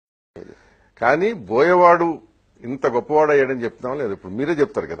కానీ బోయవాడు ఇంత గొప్పవాడు అయ్యాడని చెప్తున్నాం లేదు, ఇప్పుడు మీరే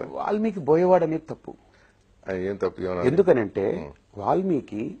చెప్తారు కదా. వాల్మీకి బోయవాడు అనేది తప్పు. ఏం తప్పు? ఎందుకనంటే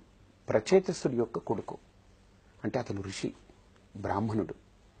వాల్మీకి ప్రచేతసుడి యొక్క కొడుకు, అంటే అతను ఋషి, బ్రాహ్మణుడు,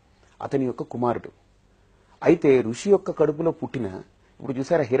 అతని యొక్క కుమారుడు. అయితే ఋషి యొక్క కడుపులో పుట్టిన, ఇప్పుడు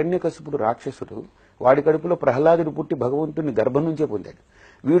చూసారా హిరణ్యకశిపుడు రాక్షసుడు, వాడి కడుపులో ప్రహ్లాదుడు పుట్టి భగవంతుని గర్భం నుంచే పొందాడు.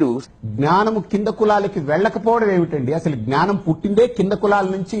 వీడు జ్ఞానము కింద కులాలకి వెళ్ళకపోవడం ఏమిటండి? అసలు జ్ఞానం పుట్టిందే కింద కులాల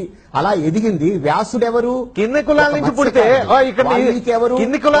నుంచి, అలా ఎదిగింది. వ్యాసుడెవరు? కింది కులాల నుంచి పుడితే, ఇక్కడ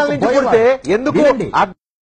కింది కులాల నుంచి పుడితే ఎందుకు